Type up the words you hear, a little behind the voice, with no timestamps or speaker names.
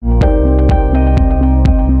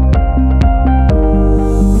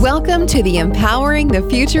Welcome to the Empowering the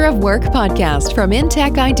Future of Work podcast from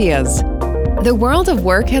InTech Ideas. The world of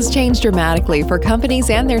work has changed dramatically for companies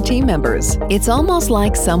and their team members. It's almost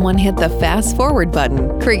like someone hit the fast forward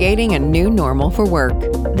button, creating a new normal for work.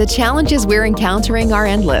 The challenges we're encountering are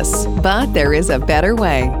endless, but there is a better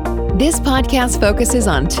way. This podcast focuses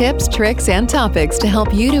on tips, tricks, and topics to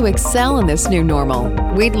help you to excel in this new normal.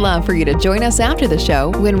 We'd love for you to join us after the show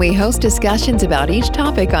when we host discussions about each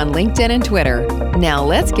topic on LinkedIn and Twitter. Now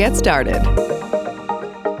let's get started.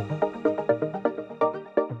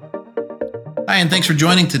 Hi, and thanks for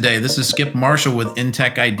joining today. This is Skip Marshall with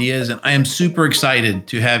InTech Ideas, and I am super excited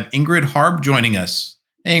to have Ingrid Harb joining us.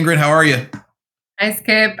 Hey, Ingrid, how are you? Hi,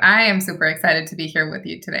 Skip. I am super excited to be here with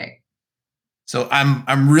you today. So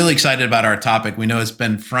I'm really excited about our topic. We know it's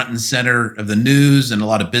been front and center of the news, and a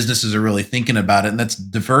lot of businesses are really thinking about it, and that's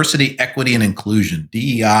diversity, equity, and inclusion,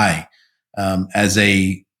 DEI, as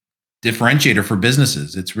a differentiator for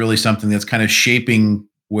businesses. It's really something that's kind of shaping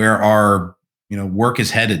where our work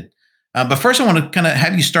is headed. But first, I want to kind of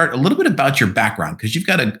have you start a little bit about your background, because you've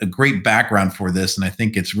got a great background for this, and I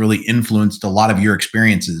think it's really influenced a lot of your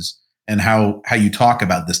experiences and how you talk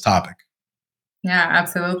about this topic. Yeah,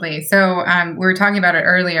 absolutely. So we were talking about it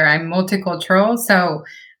earlier. I'm multicultural. So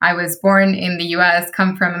I was born in the U.S.,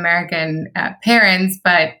 come from American parents,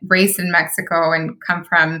 but raised in Mexico and come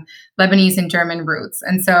from Lebanese and German roots.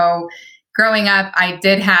 And so growing up, I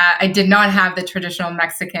did not have the traditional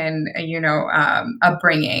Mexican,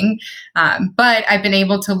 upbringing. But I've been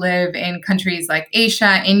able to live in countries like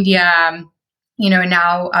Asia, India,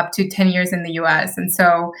 now up to 10 years in the U.S. And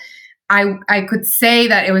so I could say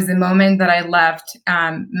that it was the moment that I left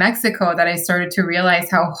Mexico that I started to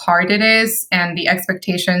realize how hard it is and the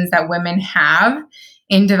expectations that women have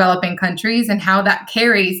in developing countries and how that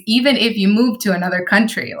carries even if you move to another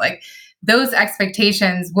country. Like those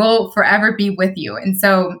expectations will forever be with you. And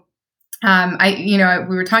so we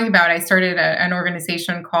were talking about, I started an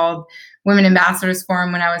organization called Women Ambassadors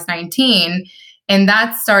Forum when I was 19. And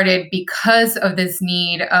that started because of this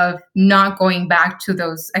need of not going back to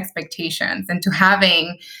those expectations and to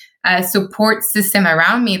having a support system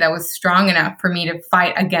around me that was strong enough for me to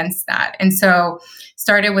fight against that. And so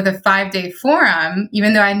started with a 5-day forum,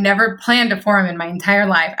 even though I never planned a forum in my entire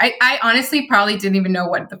life. I honestly probably didn't even know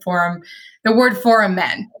what the word forum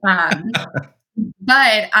meant.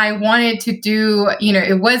 But I wanted to do,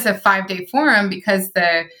 it was a 5-day forum because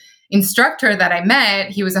the instructor that I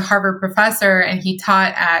met, he was a Harvard professor and he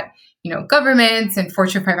taught at, governments and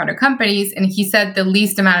Fortune 500 companies. And he said the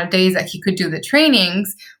least amount of days that he could do the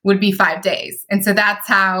trainings would be 5 days. And so that's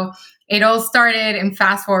how it all started. And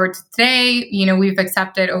fast forward to today, we've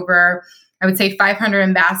accepted over, I would say 500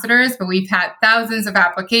 ambassadors, but we've had thousands of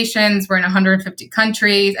applications. We're in 150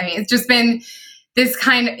 countries. I mean, it's just been this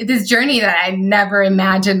journey that I never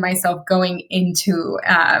imagined myself going into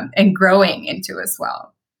and growing into as well.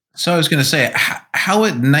 So I was going to say, how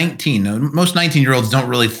at 19, most 19-year-olds don't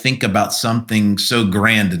really think about something so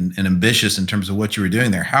grand and ambitious in terms of what you were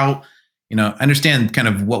doing there. How, I understand kind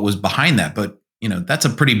of what was behind that, but, that's a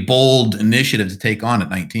pretty bold initiative to take on at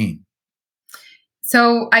 19.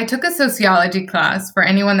 So I took a sociology class. For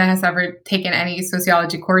anyone that has ever taken any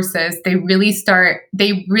sociology courses, they really start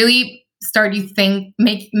you think,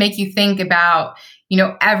 make you think about,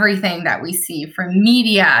 everything that we see from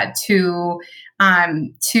media to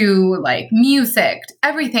like music,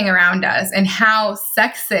 everything around us, and how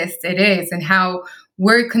sexist it is and how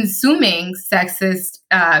we're consuming sexist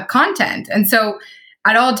content. And so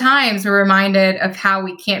at all times, we're reminded of how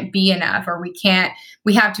we can't be enough, or we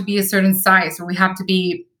have to be a certain size, or we have to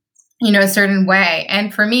be, a certain way.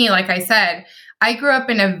 And for me, like I said, I grew up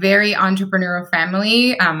in a very entrepreneurial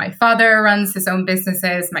family. My father runs his own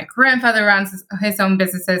businesses. My grandfather runs his own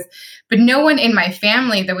businesses, but no one in my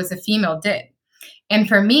family that was a female did. And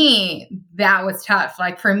for me, that was tough.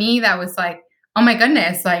 Like for me, that was like, oh my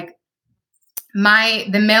goodness, like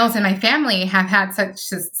the males in my family have had such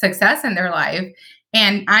success in their life.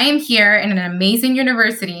 And I am here in an amazing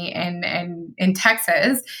university in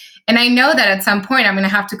Texas. And I know that at some point I'm going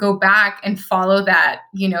to have to go back and follow that,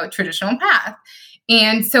 traditional path.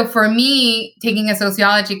 And so for me, taking a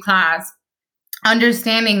sociology class,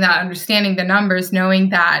 understanding the numbers, knowing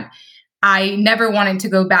that I never wanted to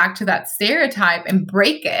go back to that stereotype and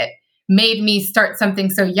break it, made me start something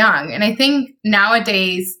so young. And I think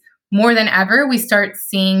nowadays, more than ever, we start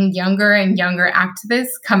seeing younger and younger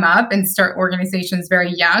activists come up and start organizations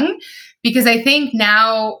very young, because I think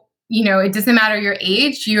now, it doesn't matter your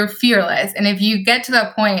age, you're fearless. And if you get to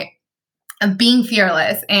that point of being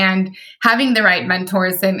fearless and having the right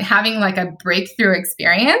mentors and having like a breakthrough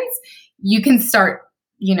experience, you can start,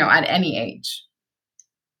 at any age.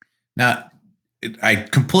 Now, I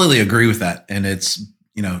completely agree with that. And it's,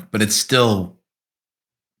 but it's still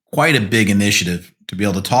quite a big initiative to be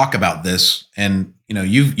able to talk about this. And,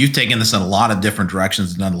 you've taken this in a lot of different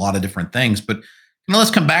directions and done a lot of different things, but let's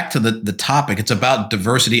come back to the topic. It's about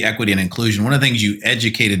diversity, equity, and inclusion. One of the things you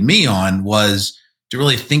educated me on was to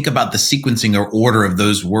really think about the sequencing or order of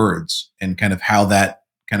those words and kind of how that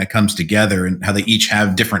kind of comes together and how they each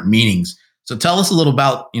have different meanings. So tell us a little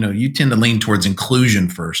about, you tend to lean towards inclusion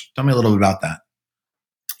first. Tell me a little bit about that.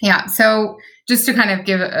 Yeah. So just to kind of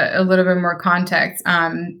give a little bit more context,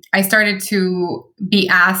 I started to be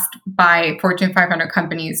asked by Fortune 500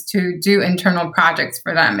 companies to do internal projects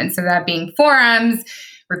for them. And so that being forums,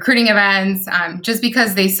 recruiting events, just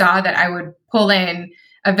because they saw that I would pull in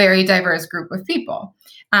a very diverse group of people.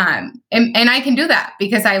 And I can do that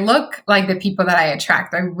because I look like the people that I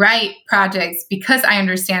attract. I write projects because I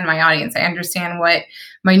understand my audience. I understand what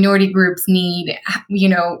minority groups need,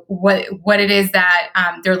 what it is that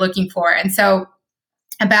they're looking for. And so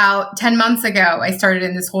about 10 months ago, I started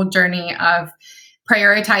in this whole journey of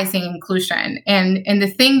prioritizing inclusion. And the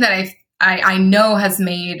thing that I know has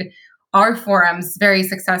made our forums very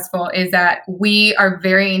successful is that we are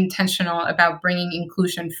very intentional about bringing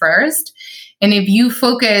inclusion first. And if you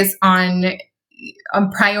focus on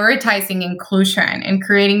prioritizing inclusion and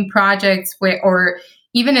creating projects or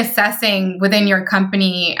even assessing within your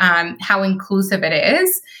company how inclusive it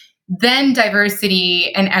is, then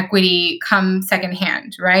diversity and equity come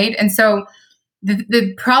secondhand, right? And so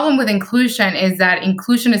the problem with inclusion is that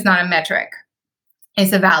inclusion is not a metric,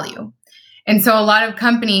 it's a value. And so a lot of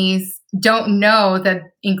companies don't know that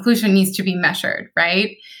inclusion needs to be measured,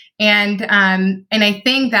 right? And I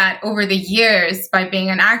think that over the years, by being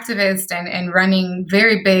an activist and running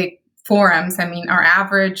very big forums, I mean, our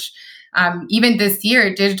average, even this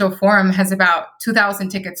year, Digital Forum has about 2,000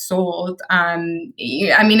 tickets sold. I mean,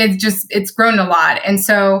 it's grown a lot. And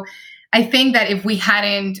so I think that if we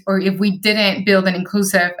didn't build an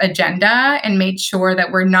inclusive agenda and made sure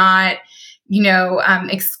that we're not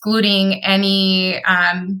excluding any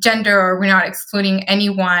gender, or we're not excluding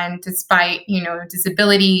anyone despite,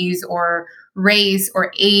 disabilities or race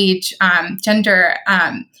or age, gender,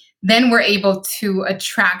 then we're able to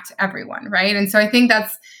attract everyone, right? And so I think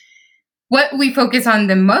that's what we focus on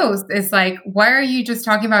the most is like, why are you just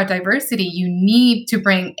talking about diversity? You need to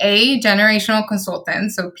bring generational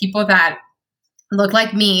consultants, so people that look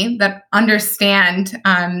like me, that understand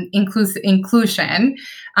inclusion.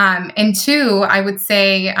 And two, I would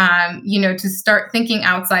say, to start thinking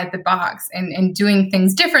outside the box and doing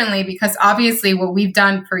things differently, because obviously what we've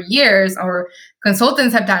done for years or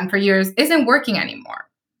consultants have done for years isn't working anymore.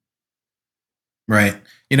 Right.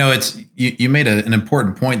 You made an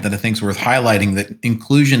important point that I think is worth highlighting, that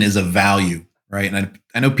inclusion is a value, right? And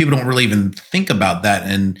I know people don't really even think about that.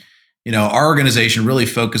 And our organization really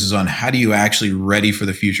focuses on how do you actually ready for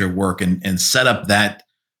the future of work and set up that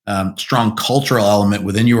strong cultural element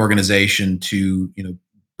within your organization to,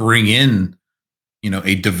 bring in,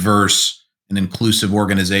 a diverse and inclusive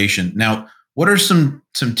organization. Now, what are some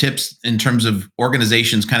tips in terms of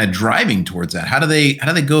organizations kind of driving towards that? How do they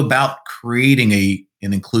go about creating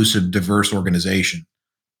an inclusive, diverse organization?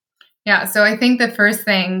 Yeah, so I think the first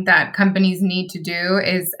thing that companies need to do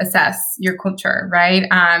is assess your culture, right?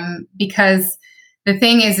 Because the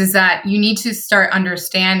thing is that you need to start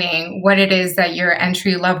understanding what it is that your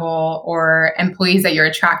entry level or employees that you're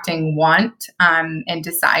attracting want and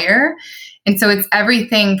desire. And so it's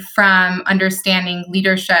everything from understanding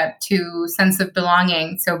leadership to sense of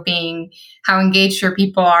belonging. So being how engaged your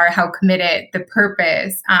people are, how committed, the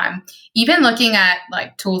purpose, even looking at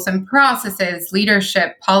like tools and processes,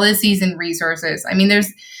 leadership, policies and resources. I mean,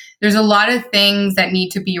 there's a lot of things that need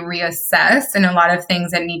to be reassessed and a lot of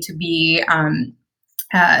things that need to be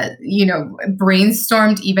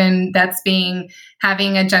brainstormed. Even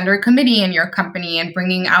having a gender committee in your company and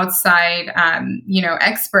bringing outside,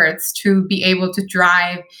 experts to be able to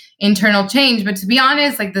drive internal change. But to be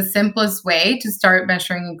honest, like the simplest way to start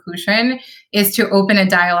measuring inclusion is to open a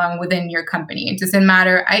dialogue within your company. It doesn't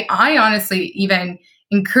matter. I honestly even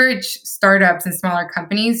encourage startups and smaller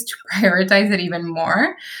companies to prioritize it even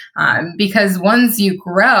more, because once you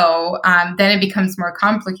grow, then it becomes more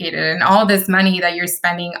complicated. And all this money that you're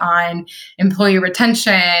spending on employee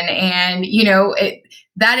retention, and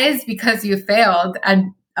that is because you failed at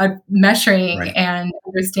measuring right. and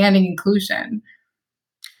understanding inclusion.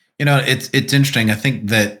 It's interesting. I think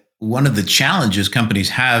that one of the challenges companies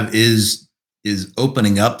have is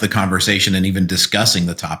opening up the conversation and even discussing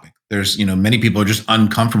the topic. There's, many people are just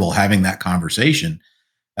uncomfortable having that conversation.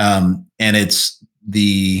 And it's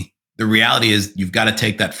the the reality is you've got to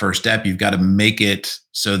take that first step. You've got to make it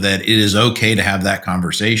so that it is okay to have that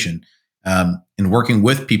conversation. And working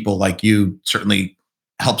with people like you certainly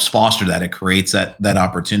helps foster that. It creates that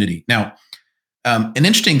opportunity. Now, an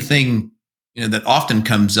interesting thing that often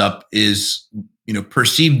comes up is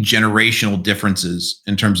perceived generational differences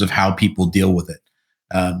in terms of how people deal with it.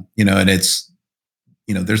 And it's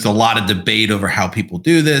there's a lot of debate over how people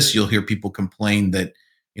do this. You'll hear people complain that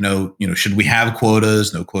should we have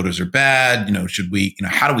quotas? No, quotas are bad. Should we?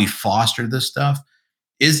 How do we foster this stuff?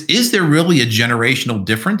 Is there really a generational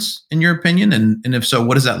difference in your opinion? And if so,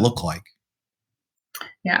 what does that look like?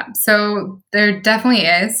 Yeah, so there definitely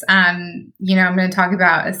is. I'm going to talk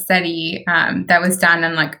about a study that was done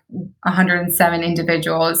on like 107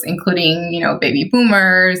 individuals, including, baby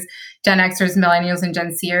boomers, Gen Xers, millennials, and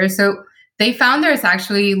Gen Zers. So they found there's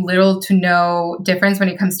actually little to no difference when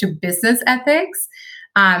it comes to business ethics.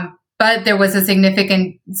 But there was a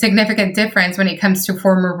significant difference when it comes to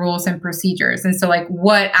formal rules and procedures. And so like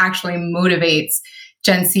what actually motivates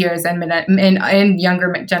Gen Zers and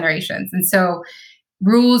younger generations. And so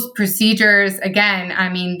rules, procedures, again, I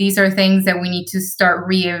mean, these are things that we need to start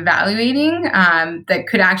reevaluating that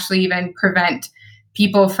could actually even prevent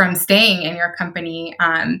people from staying in your company.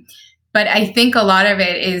 But I think a lot of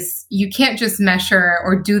it is you can't just measure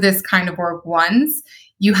or do this kind of work once.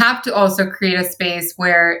 You have to also create a space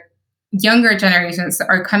where younger generations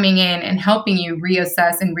are coming in and helping you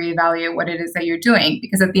reassess and reevaluate what it is that you're doing.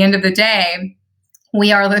 Because at the end of the day,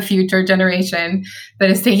 we are the future generation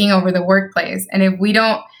that is taking over the workplace. And if we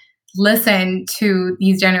don't listen to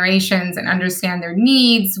these generations and understand their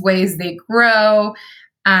needs, ways they grow,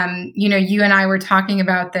 you and I were talking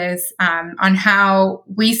about this on how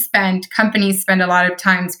companies spend a lot of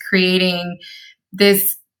times creating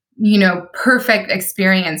this, perfect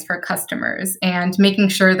experience for customers and making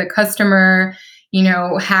sure the customer,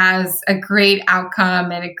 has a great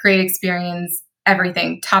outcome and a great experience,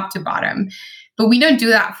 everything top to bottom. But we don't do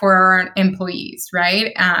that for our employees,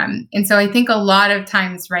 right? And so I think a lot of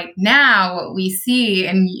times right now, what we see,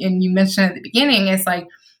 and you mentioned at the beginning, is like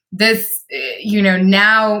this,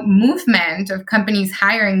 now movement of companies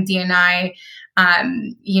hiring D&I,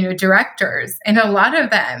 directors. And a lot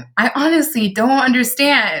of them, I honestly don't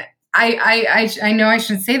understand. I know I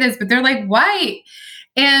shouldn't say this, but they're like white.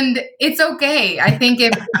 And it's okay. I think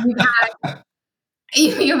if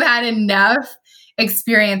you've had enough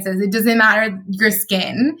experiences, it doesn't matter your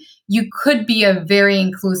skin, you could be a very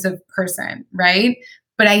inclusive person, right?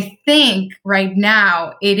 But I think right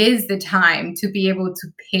now it is the time to be able to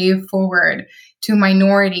pay forward to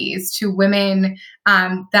minorities, to women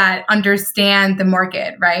that understand the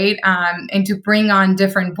market, right? And to bring on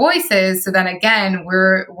different voices so that, again,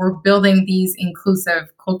 we're building these inclusive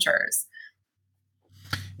cultures.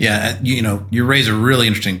 Yeah, you raise a really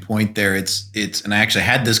interesting point there. It's, and I actually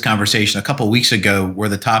had this conversation a couple of weeks ago where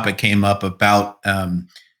the topic came up about,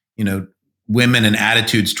 women and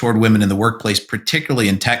attitudes toward women in the workplace, particularly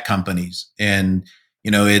in tech companies. And,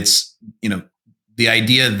 it's, the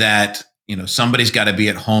idea that, somebody's got to be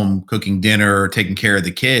at home cooking dinner or taking care of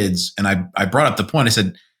the kids. And I brought up the point. I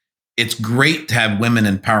said, it's great to have women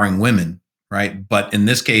empowering women, right? But in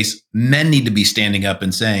this case, men need to be standing up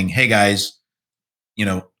and saying, hey guys,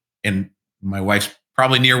 and my wife's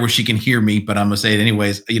probably near where she can hear me, but I'm going to say it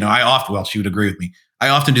anyways. She would agree with me. I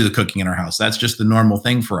often do the cooking in our house. That's just the normal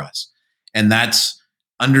thing for us. And that's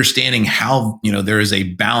understanding how, there is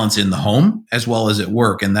a balance in the home as well as at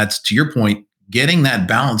work. And that's, to your point, getting that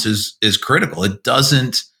balance is critical. It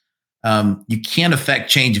doesn't, you can't affect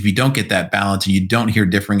change if you don't get that balance and you don't hear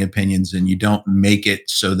differing opinions and you don't make it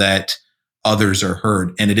so that others are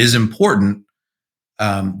heard. And it is important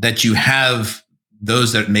that you have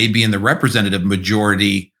those that may be in the representative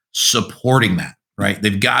majority supporting that, right?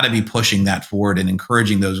 They've got to be pushing that forward and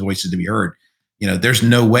encouraging those voices to be heard. There's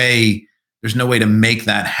no way to make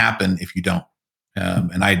that happen if you don't.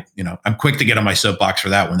 And I'm quick to get on my soapbox for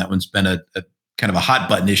that one. That one's been a kind of a hot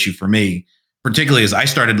button issue for me, particularly as I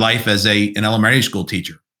started life as an elementary school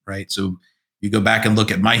teacher, right? So you go back and look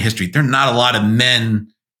at my history, there are not a lot of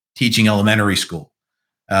men teaching elementary school.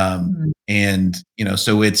 And,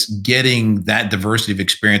 so it's getting that diversity of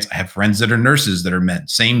experience. I have friends that are nurses that are men,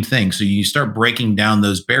 same thing. So you start breaking down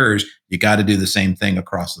those barriers, you got to do the same thing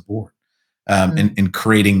across the board. And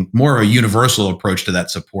creating more of a universal approach to that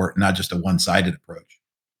support, not just a one-sided approach.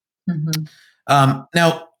 Mm-hmm.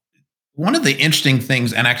 Now, one of the interesting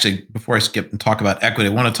things, and actually before I skip and talk about equity,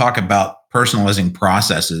 I want to talk about personalizing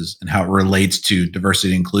processes and how it relates to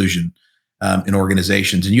diversity and inclusion in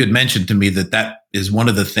organizations. And you had mentioned to me that is one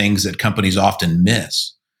of the things that companies often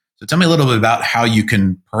miss. So tell me a little bit about how you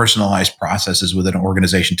can personalize processes within an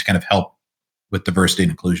organization to kind of help with diversity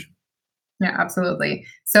and inclusion. Yeah, absolutely.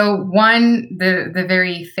 So one, the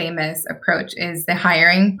very famous approach is the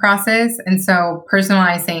hiring process. And so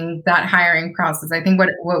personalizing that hiring process, I think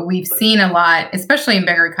what we've seen a lot, especially in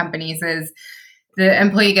bigger companies, is the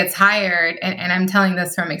employee gets hired, and I'm telling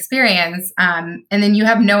this from experience, and then you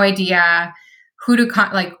have no idea who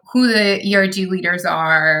the ERG leaders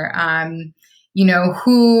are,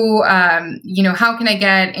 how can I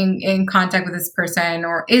get in contact with this person,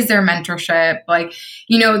 or is there mentorship?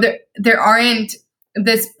 There aren't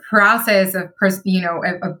this process of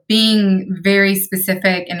being very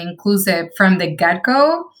specific and inclusive from the get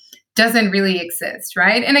go doesn't really exist,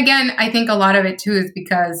 right? And again, I think a lot of it too is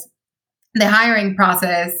because the hiring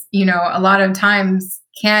process, a lot of times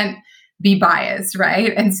can't be biased,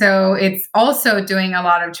 right? And so it's also doing a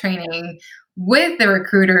lot of training with the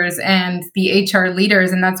recruiters and the HR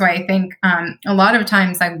leaders. And that's why I think a lot of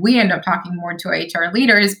times like we end up talking more to HR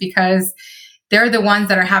leaders because they're the ones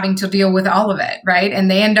that are having to deal with all of it, right? And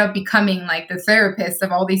they end up becoming like the therapists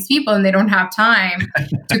of all these people, and they don't have time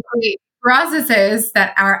to create processes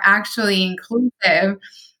that are actually inclusive,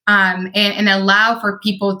 and allow for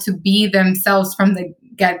people to be themselves from the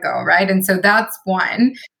get-go, right? And so that's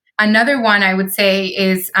one. Another one I would say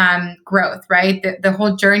is growth, right? The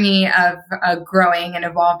whole journey of growing and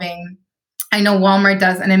evolving. I know Walmart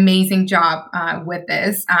does an amazing job with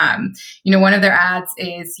this. One of their ads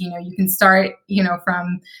is, you can start,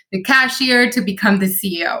 from the cashier to become the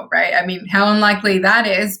CEO, right? I mean, how unlikely that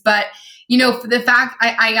is, but for the fact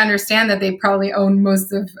I understand that they probably own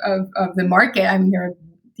most of the market. I mean, they're a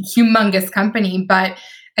humongous company, but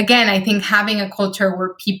again, I think having a culture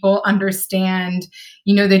where people understand,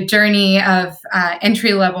 the journey of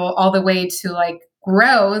entry level all the way to like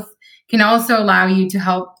growth can also allow you to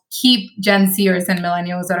help keep Gen Zers and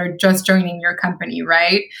millennials that are just joining your company,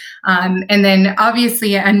 right? And then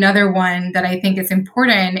obviously another one that I think is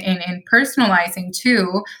important in personalizing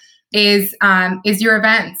too is your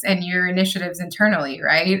events and your initiatives internally,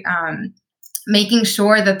 right? Making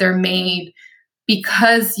sure that they're made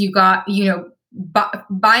because you got,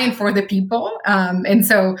 buy-in for the people. And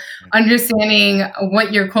so understanding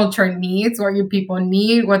what your culture needs, what your people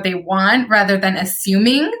need, what they want, rather than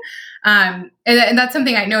assuming. And that's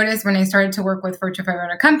something I noticed when I started to work with Fortune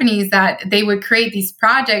 500 companies, that they would create these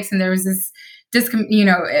projects and there was this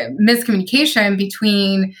miscommunication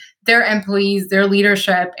between their employees, their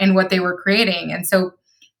leadership, and what they were creating. And so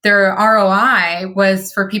their ROI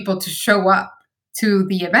was for people to show up to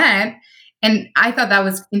the event. And I thought that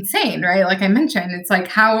was insane, right? Like I mentioned, it's like,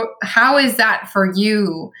 how is that for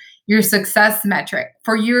you, your success metric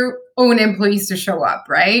for your own employees to show up,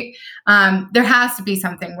 right? There has to be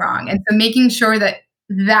something wrong. And so making sure that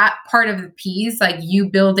part of the piece, like you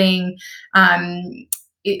building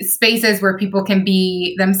spaces where people can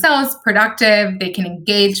be themselves, productive, they can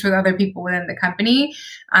engage with other people within the company.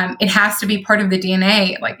 It has to be part of the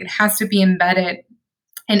DNA. Like it has to be embedded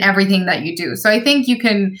in everything that you do. So I think you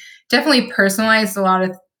can definitely personalize a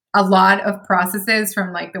lot of processes,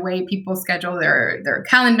 from like the way people schedule their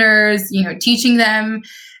calendars, teaching them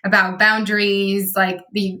about boundaries, like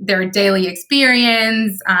their daily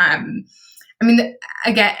experience.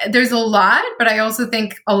 Again, there's a lot, but I also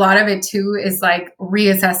think a lot of it too is like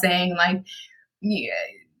reassessing, like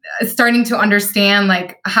starting to understand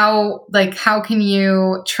how can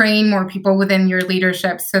you train more people within your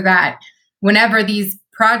leadership so that whenever these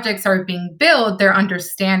projects are being built, they're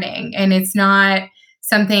understanding, and it's not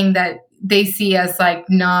something that they see as like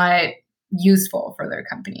not useful for their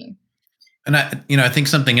company. And I think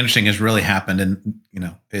something interesting has really happened. And,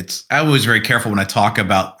 I was very careful when I talk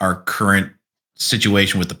about our current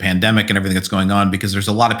situation with the pandemic and everything that's going on, because there's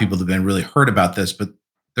a lot of people that have been really hurt about this, but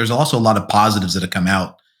there's also a lot of positives that have come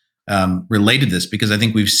out related to this, because I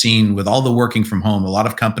think we've seen with all the working from home, a lot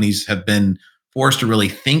of companies have been forced to really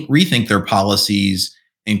rethink their policies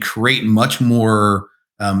and create much more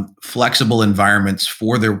flexible environments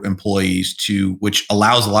for their employees, which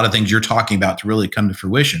allows a lot of things you're talking about to really come to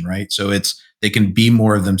fruition, right? So they can be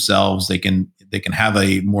more of themselves. They can have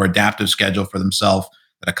a more adaptive schedule for themselves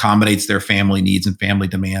that accommodates their family needs and family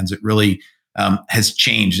demands. It really has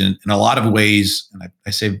changed in a lot of ways. And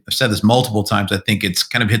I've said this multiple times. I think it's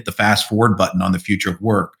kind of hit the fast forward button on the future of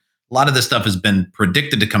work. A lot of this stuff has been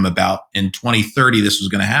predicted to come about in 2030. This was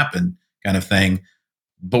going to happen, kind of thing.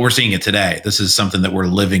 But we're seeing it today. This is something that we're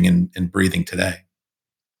living and breathing today.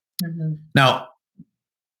 Mm-hmm. Now,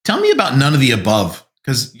 tell me about none of the above,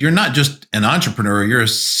 because you're not just an entrepreneur, you're a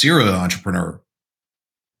serial entrepreneur.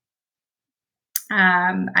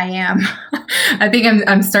 I am. I think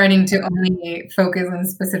I'm starting to only focus on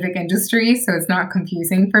specific industries, so it's not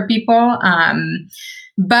confusing for people.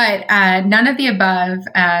 But none of the above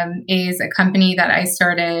is a company that I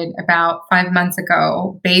started about 5 months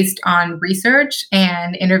ago, based on research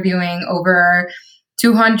and interviewing over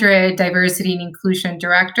 200 diversity and inclusion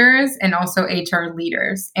directors and also HR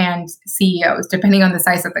leaders and CEOs, depending on the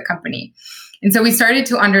size of the company. And so we started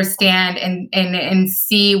to understand and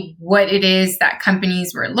see what it is that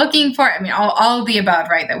companies were looking for. I mean, all of the above,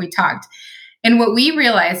 right, that we talked. And what we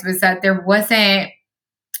realized was that there wasn't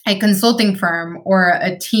a consulting firm or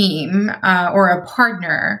a team or a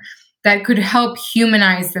partner that could help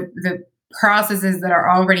humanize the processes that are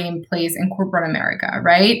already in place in corporate America,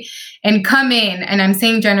 right? And come in, and I'm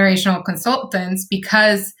saying generational consultants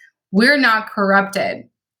because we're not corrupted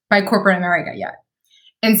by corporate America yet.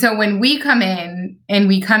 And so when we come in and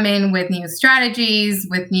we come in with new strategies,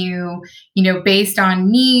 with new, based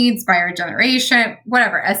on needs by our generation,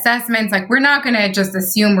 whatever, assessments, like we're not going to just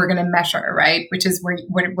assume we're going to measure, right? Which is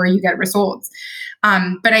where you get results.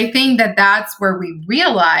 But I think that that's where we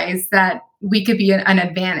realize that we could be an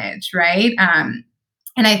advantage, right? And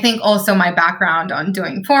I think also my background on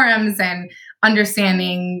doing forums and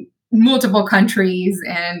understanding multiple countries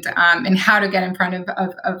and how to get in front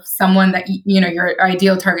of someone that your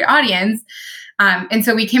ideal target audience, and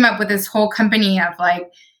so we came up with this whole company of like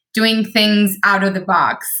doing things out of the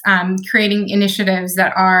box, creating initiatives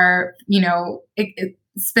that are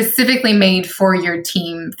specifically made for your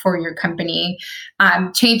team, for your company,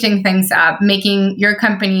 changing things up, making your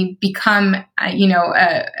company become,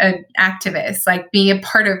 an activist, like be a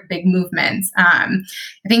part of big movements. I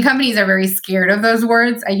think companies are very scared of those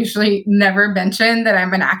words. I usually never mention that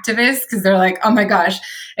I'm an activist because they're like, oh my gosh,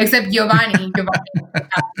 except Giovanni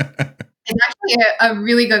is actually a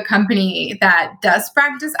really good company that does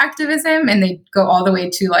practice activism, and they go all the way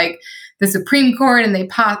to like the Supreme Court, and they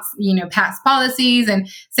pass policies, and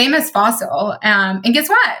same as Fossil. And guess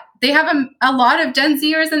what? They have a lot of Gen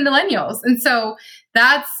Zers and millennials. And so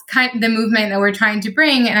that's kind of the movement that we're trying to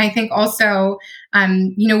bring. And I think also,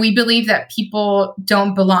 we believe that people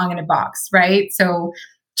don't belong in a box, right? So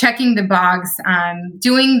checking the box,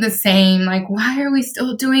 doing the same, like, why are we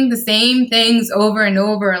still doing the same things over and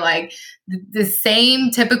over? Like the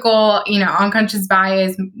same typical, unconscious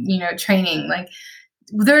bias, training, like,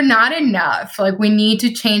 they're not enough. Like we need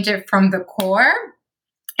to change it from the core.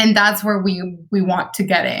 And that's where we want to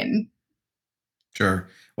get in. Sure.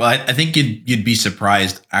 Well, I think you'd be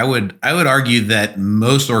surprised. I would argue that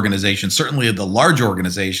most organizations, certainly the large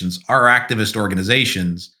organizations, are activist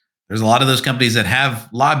organizations. There's a lot of those companies that have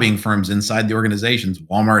lobbying firms inside the organizations.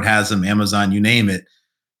 Walmart has them, Amazon, you name it.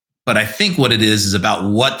 But I think what it is about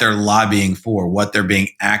what they're lobbying for, what they're being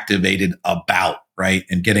activated about, right?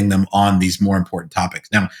 And getting them on these more important topics.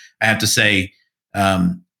 Now, I have to say,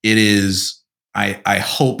 it is, I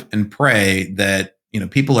hope and pray that,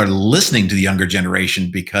 people are listening to the younger generation,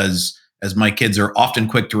 because as my kids are often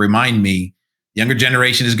quick to remind me, the younger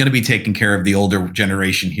generation is going to be taking care of the older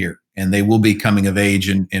generation here, and they will be coming of age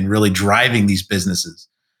and really driving these businesses.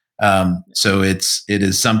 So it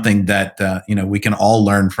is something that, we can all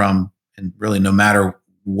learn from, and really no matter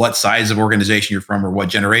what size of organization you're from or what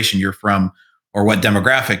generation you're from or what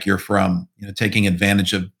demographic you're from, taking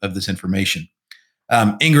advantage of this information.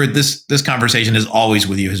 Ingrid, this conversation as always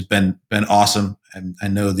with you has been awesome. And I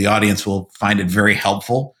know the audience will find it very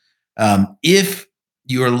helpful. If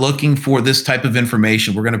you are looking for this type of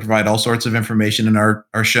information, we're going to provide all sorts of information in our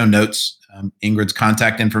show notes. Ingrid's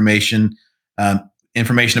contact information,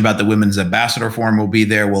 information about the Women's Ambassador Forum will be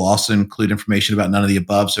there. We'll also include information about none of the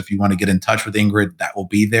above. So if you want to get in touch with Ingrid, that will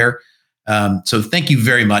be there. So thank you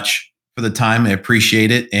very much for the time. I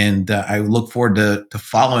appreciate it. And I look forward to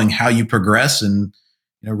following how you progress and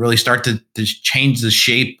really start to change the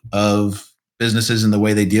shape of businesses and the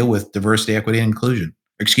way they deal with diversity, equity, and inclusion.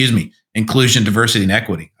 Excuse me, inclusion, diversity, and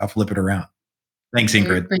equity. I'll flip it around. Thanks,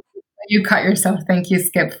 Ingrid. You cut yourself. Thank you,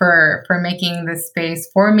 Skip, for making this space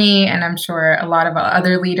for me, and I'm sure a lot of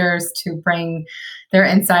other leaders to bring their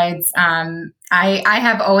insights. I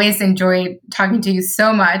have always enjoyed talking to you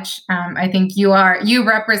so much. I think you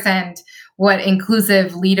represent what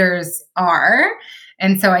inclusive leaders are.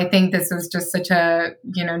 And so I think this was just such a,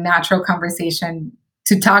 natural conversation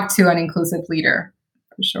to talk to an inclusive leader,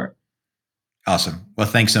 for sure. Awesome. Well,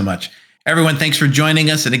 thanks so much. Everyone, thanks for joining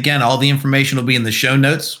us. And again, all the information will be in the show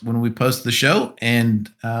notes when we post the show. And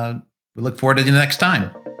we look forward to the next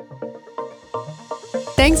time.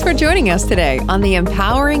 Thanks for joining us today on the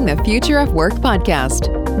Empowering the Future of Work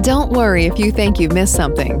podcast. Don't worry if you think you've missed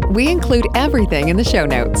something. We include everything in the show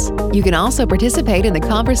notes. You can also participate in the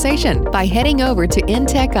conversation by heading over to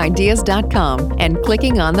intechideas.com and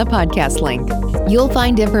clicking on the podcast link. You'll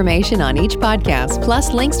find information on each podcast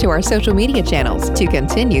plus links to our social media channels to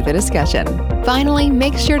continue the discussion. Finally,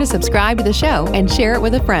 make sure to subscribe to the show and share it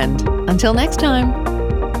with a friend. Until next time.